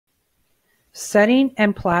Setting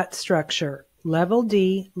and Plot Structure, Level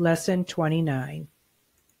D, Lesson 29.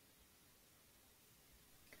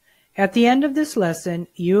 At the end of this lesson,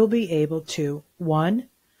 you will be able to 1.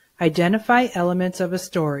 Identify elements of a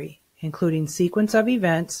story, including sequence of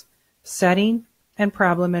events, setting, and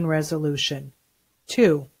problem and resolution.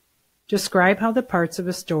 2. Describe how the parts of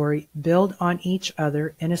a story build on each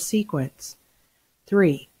other in a sequence.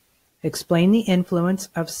 3. Explain the influence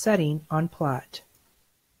of setting on plot.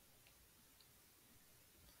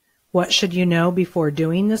 What should you know before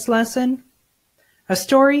doing this lesson? A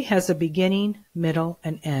story has a beginning, middle,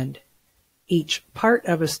 and end. Each part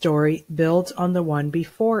of a story builds on the one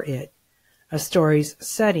before it. A story's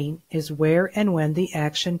setting is where and when the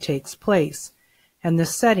action takes place, and the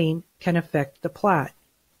setting can affect the plot.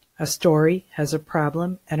 A story has a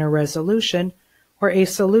problem and a resolution, or a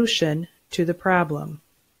solution to the problem.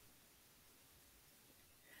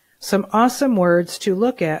 Some awesome words to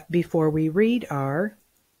look at before we read are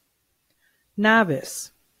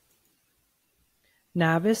novice.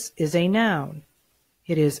 Novice is a noun.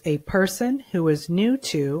 It is a person who is new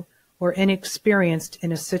to or inexperienced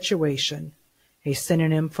in a situation. A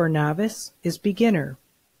synonym for novice is beginner.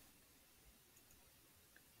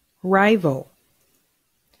 Rival.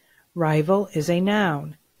 Rival is a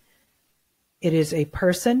noun. It is a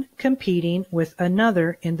person competing with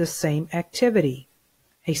another in the same activity.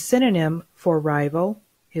 A synonym for rival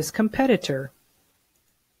is competitor.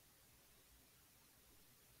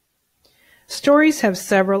 Stories have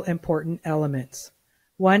several important elements.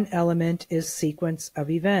 One element is sequence of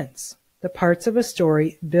events. The parts of a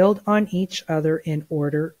story build on each other in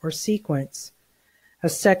order or sequence. A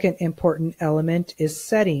second important element is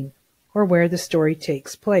setting, or where the story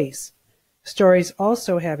takes place. Stories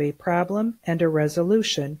also have a problem and a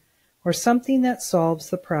resolution, or something that solves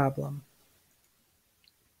the problem.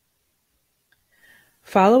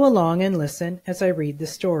 Follow along and listen as I read the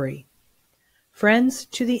story. Friends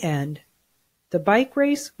to the end. The bike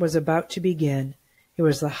race was about to begin. It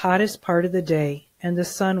was the hottest part of the day, and the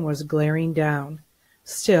sun was glaring down.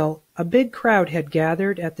 Still, a big crowd had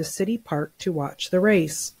gathered at the city park to watch the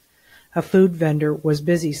race. A food vendor was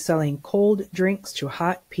busy selling cold drinks to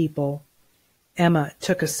hot people. Emma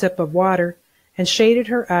took a sip of water and shaded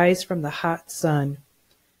her eyes from the hot sun.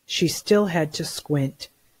 She still had to squint.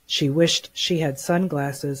 She wished she had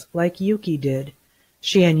sunglasses like Yuki did.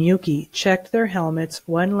 She and Yuki checked their helmets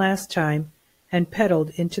one last time and pedaled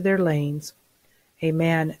into their lanes. A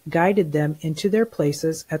man guided them into their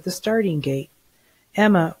places at the starting gate.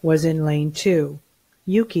 Emma was in lane 2.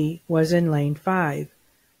 Yuki was in lane 5.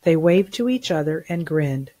 They waved to each other and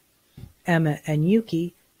grinned. Emma and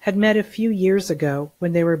Yuki had met a few years ago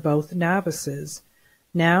when they were both novices.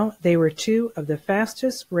 Now they were two of the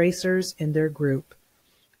fastest racers in their group.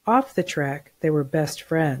 Off the track, they were best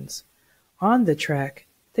friends. On the track,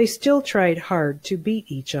 they still tried hard to beat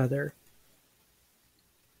each other.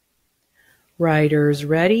 Riders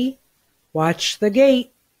ready? Watch the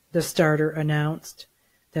gate, the starter announced.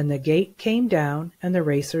 Then the gate came down and the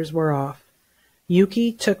racers were off.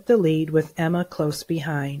 Yuki took the lead with Emma close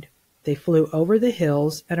behind. They flew over the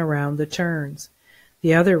hills and around the turns.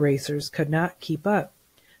 The other racers could not keep up.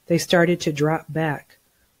 They started to drop back.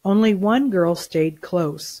 Only one girl stayed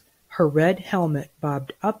close. Her red helmet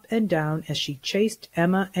bobbed up and down as she chased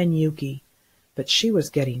Emma and Yuki, but she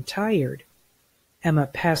was getting tired. Emma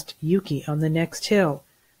passed Yuki on the next hill.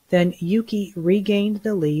 Then Yuki regained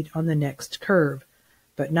the lead on the next curve,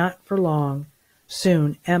 but not for long.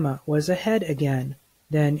 Soon Emma was ahead again.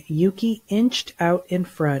 Then Yuki inched out in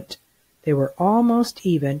front. They were almost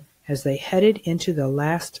even as they headed into the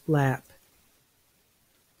last lap.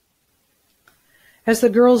 As the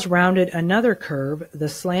girls rounded another curve, the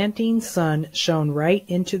slanting sun shone right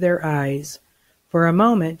into their eyes. For a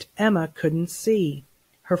moment, Emma couldn't see.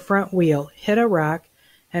 Her front wheel hit a rock,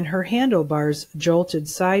 and her handlebars jolted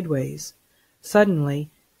sideways. Suddenly,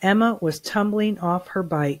 Emma was tumbling off her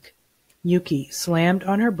bike. Yuki slammed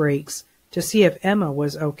on her brakes to see if Emma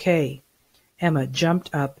was okay. Emma jumped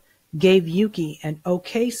up, gave Yuki an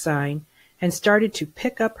okay sign, and started to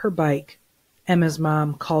pick up her bike. Emma's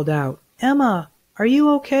mom called out, "Emma, are you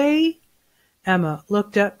okay?" Emma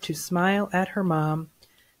looked up to smile at her mom.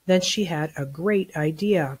 Then she had a great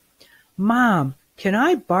idea. "Mom, can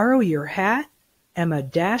I borrow your hat?" Emma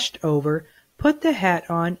dashed over, put the hat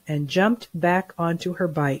on, and jumped back onto her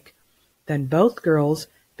bike. Then both girls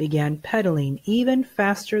began pedaling even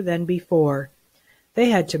faster than before.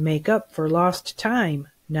 They had to make up for lost time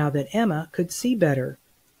now that Emma could see better.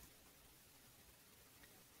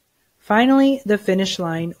 Finally, the finish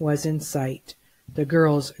line was in sight. The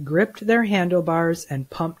girls gripped their handlebars and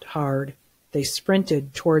pumped hard. They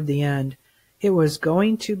sprinted toward the end. It was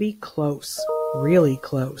going to be close, really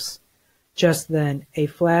close. Just then a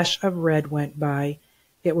flash of red went by.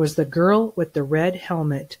 It was the girl with the red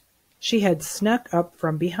helmet. She had snuck up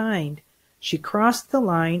from behind. She crossed the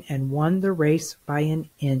line and won the race by an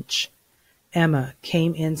inch. Emma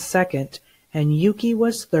came in second, and Yuki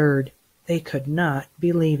was third. They could not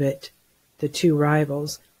believe it. The two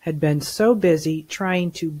rivals had been so busy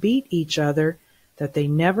trying to beat each other that they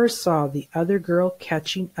never saw the other girl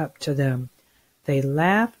catching up to them. They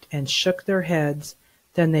laughed and shook their heads.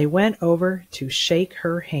 Then they went over to shake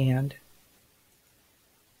her hand.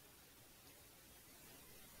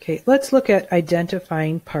 Okay, let's look at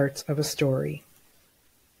identifying parts of a story.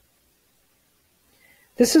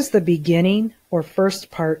 This is the beginning or first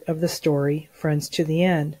part of the story, Friends to the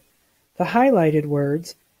End. The highlighted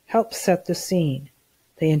words help set the scene.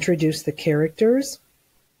 They introduce the characters.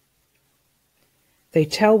 They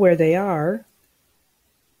tell where they are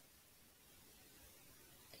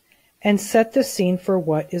and set the scene for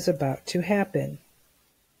what is about to happen.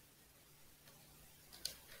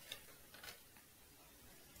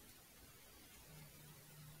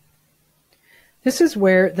 This is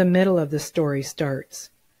where the middle of the story starts.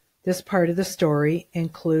 This part of the story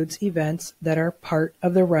includes events that are part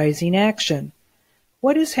of the rising action.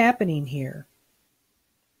 What is happening here?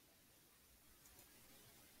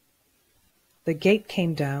 The gate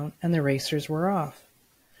came down and the racers were off.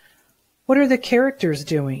 What are the characters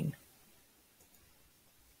doing?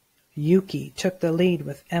 Yuki took the lead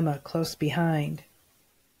with Emma close behind.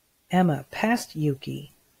 Emma passed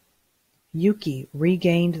Yuki. Yuki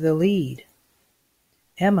regained the lead.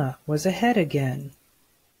 Emma was ahead again.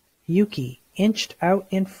 Yuki inched out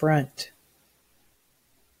in front.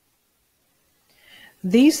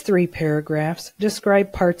 These three paragraphs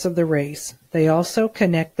describe parts of the race. They also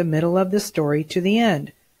connect the middle of the story to the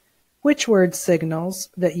end. Which word signals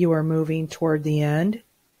that you are moving toward the end?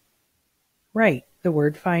 Right, the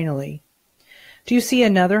word finally. Do you see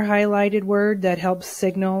another highlighted word that helps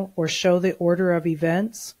signal or show the order of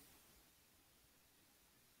events?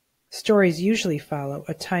 Stories usually follow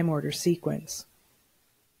a time order sequence.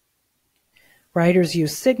 Writers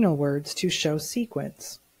use signal words to show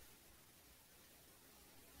sequence.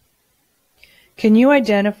 Can you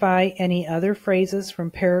identify any other phrases from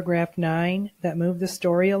paragraph 9 that move the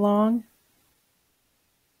story along?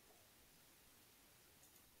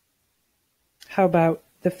 How about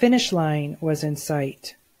the finish line was in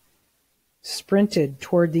sight, sprinted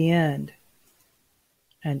toward the end,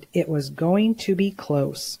 and it was going to be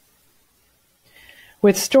close?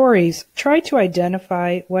 With stories, try to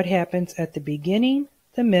identify what happens at the beginning,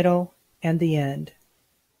 the middle, and the end.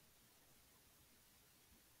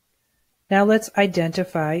 Now let's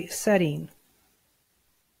identify setting.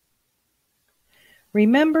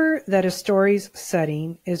 Remember that a story's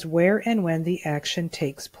setting is where and when the action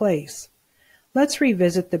takes place. Let's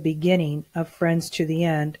revisit the beginning of Friends to the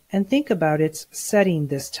End and think about its setting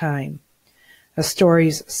this time. A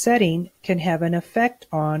story's setting can have an effect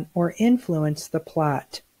on or influence the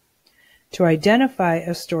plot. To identify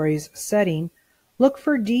a story's setting, look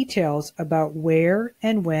for details about where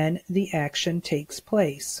and when the action takes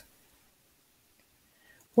place.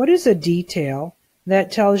 What is a detail that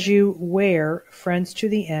tells you where Friends to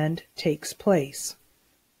the End takes place?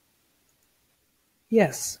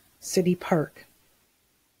 Yes, City Park.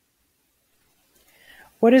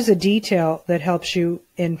 What is a detail that helps you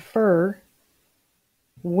infer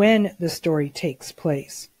when the story takes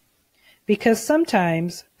place? Because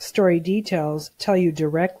sometimes story details tell you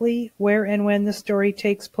directly where and when the story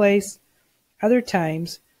takes place. Other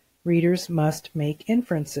times, readers must make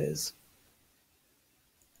inferences.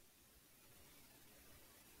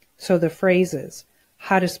 So the phrases,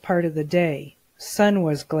 hottest part of the day, sun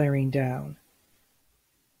was glaring down.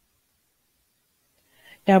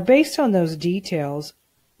 Now, based on those details,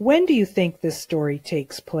 when do you think this story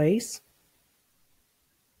takes place?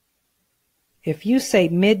 If you say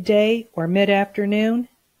midday or mid-afternoon,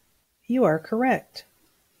 you are correct.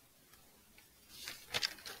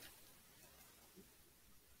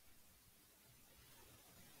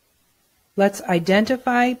 Let's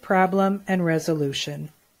identify problem and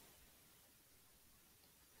resolution.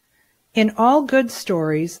 In all good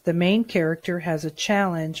stories, the main character has a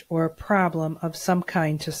challenge or a problem of some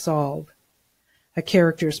kind to solve. A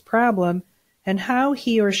character's problem and how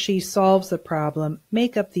he or she solves the problem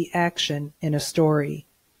make up the action in a story.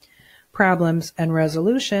 Problems and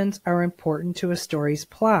resolutions are important to a story's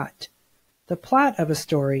plot. The plot of a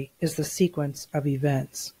story is the sequence of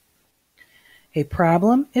events. A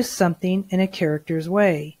problem is something in a character's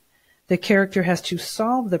way. The character has to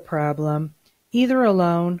solve the problem either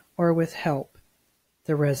alone or with help.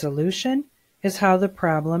 The resolution is how the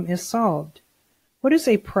problem is solved. What is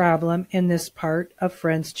a problem in this part of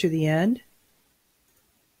Friends to the End?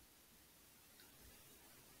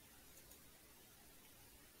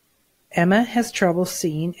 Emma has trouble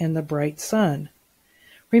seeing in the bright sun.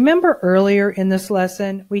 Remember earlier in this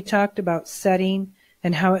lesson we talked about setting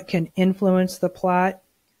and how it can influence the plot?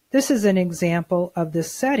 This is an example of the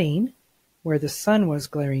setting, where the sun was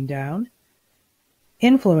glaring down,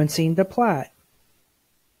 influencing the plot.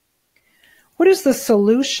 What is the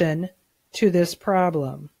solution to this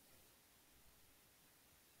problem?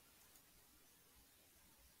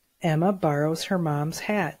 Emma borrows her mom's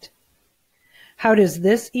hat. How does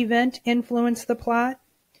this event influence the plot?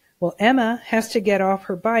 Well, Emma has to get off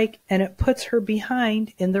her bike and it puts her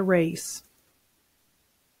behind in the race.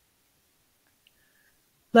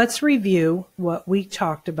 Let's review what we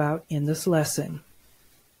talked about in this lesson.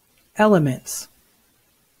 Elements.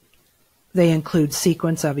 They include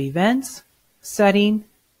sequence of events, setting,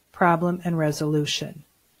 problem, and resolution.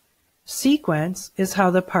 Sequence is how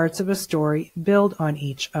the parts of a story build on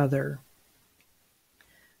each other.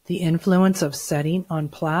 The influence of setting on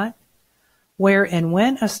plot. Where and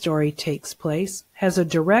when a story takes place has a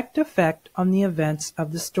direct effect on the events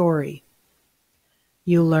of the story.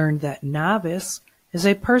 You learned that novice is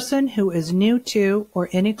a person who is new to or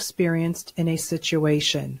inexperienced in a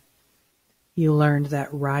situation. You learned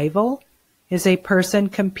that rival is a person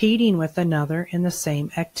competing with another in the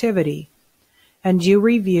same activity. And you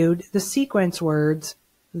reviewed the sequence words,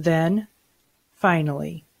 then,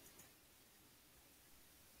 finally.